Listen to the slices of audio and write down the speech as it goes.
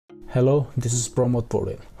Hello, this is Pramod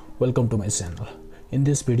Paudel. Welcome to my channel. In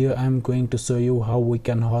this video, I am going to show you how we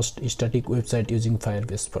can host a static website using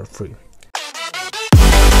Firebase for free.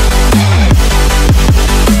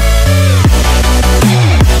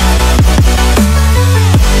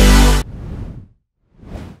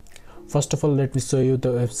 First of all, let me show you the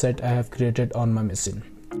website I have created on my machine.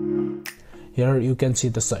 Here you can see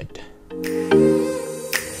the site.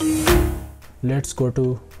 Let's go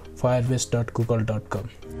to firebase.google.com.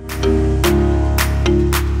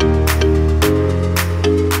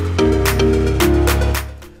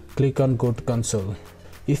 Click on Go to Console.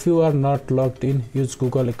 If you are not logged in, use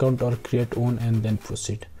Google account or create one and then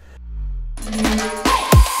proceed.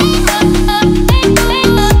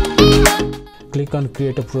 Click on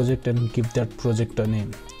Create a project and give that project a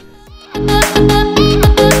name.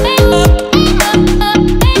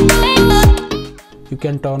 You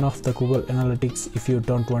can turn off the Google Analytics if you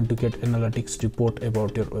don't want to get analytics report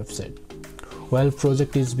about your website. While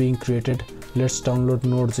project is being created, let's download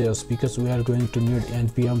Node.js because we are going to need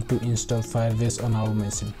npm to install Firebase on our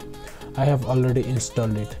machine. I have already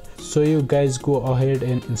installed it, so you guys go ahead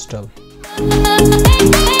and install.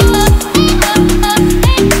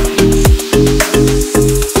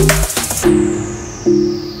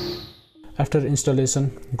 After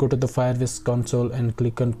installation, go to the Firebase console and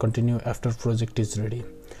click on Continue after project is ready.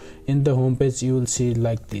 In the home page, you will see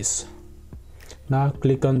like this. Now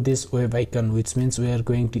click on this web icon, which means we are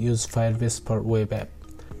going to use Firebase for web app.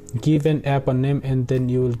 Give an app a name and then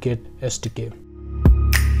you will get SDK.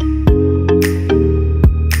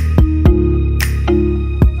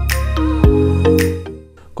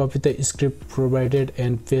 Copy the script provided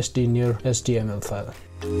and paste in your HTML file.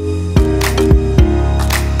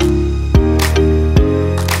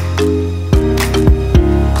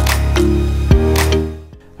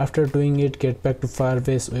 After doing it, get back to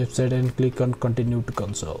Firebase website and click on Continue to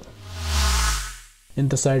Console. In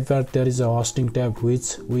the sidebar, there is a hosting tab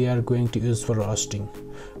which we are going to use for hosting.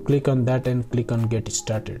 Click on that and click on Get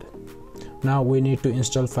Started. Now we need to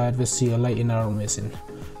install Firebase CLI in our machine.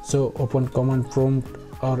 So open command prompt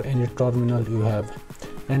or any terminal you have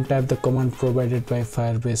and type the command provided by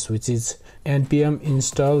Firebase, which is npm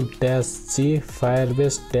install-c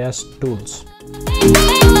firebase-tools.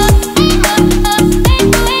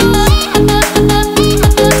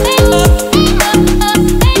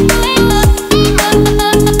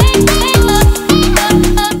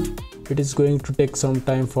 It is going to take some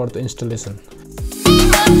time for the installation.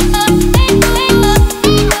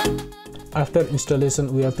 After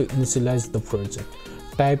installation, we have to initialize the project.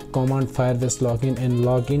 Type command firebase login and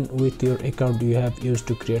log in with your account you have used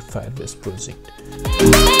to create Firebase project.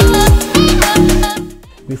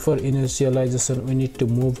 Before initialization, we need to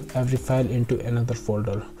move every file into another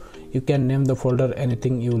folder. You can name the folder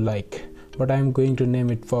anything you like, but I am going to name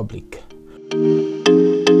it public.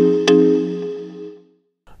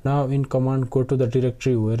 Now in command, go to the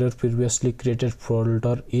directory where your previously created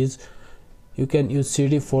folder is. You can use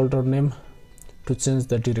cd folder name to change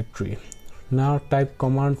the directory. Now type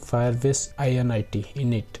command firebase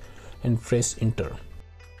init and press enter.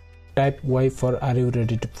 Type Y for are you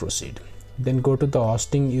ready to proceed. Then go to the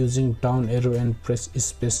hosting using down arrow and press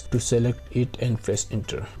space to select it and press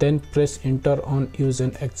enter. Then press enter on use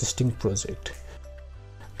an existing project.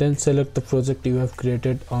 Then select the project you have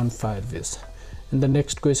created on Firebase. In the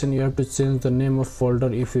next question, you have to change the name of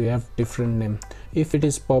folder if you have different name. If it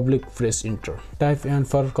is public, press enter. Type N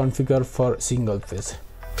for configure for single page.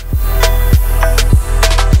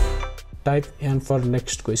 Type N for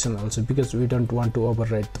next question also because we don't want to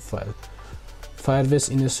overwrite the file. Firebase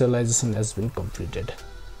initialization has been completed.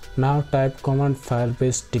 Now type command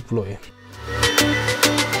firebase deploy.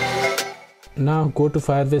 Now go to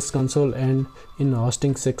Firebase console and in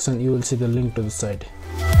hosting section you will see the link to the site.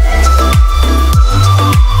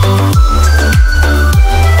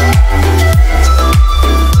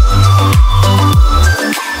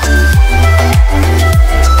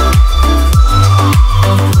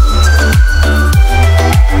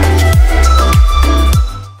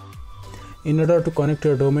 In order to connect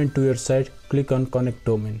your domain to your site, click on Connect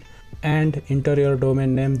Domain and enter your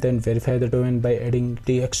domain name, then verify the domain by adding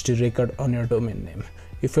txt record on your domain name.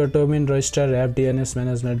 If your domain register have DNS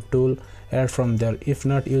management tool, add from there. If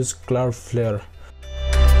not, use Cloudflare.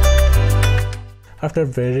 After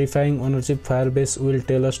verifying ownership, Firebase will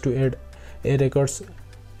tell us to add A records.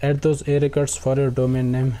 Add those A records for your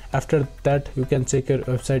domain name. After that, you can check your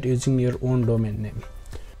website using your own domain name.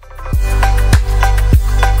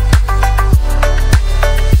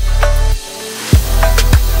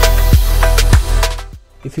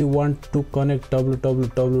 If you want to connect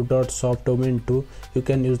www.shopdomain to, you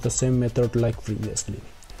can use the same method like previously.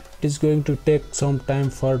 It is going to take some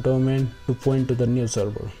time for domain to point to the new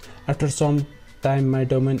server. After some time my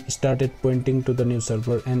domain started pointing to the new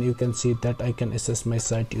server, and you can see that I can access my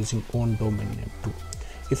site using own domain name too.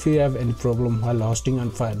 If you have any problem while hosting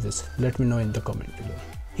on Firebase, let me know in the comment below.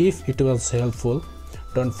 If it was helpful,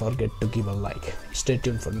 don't forget to give a like. Stay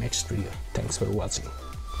tuned for next video. Thanks for watching.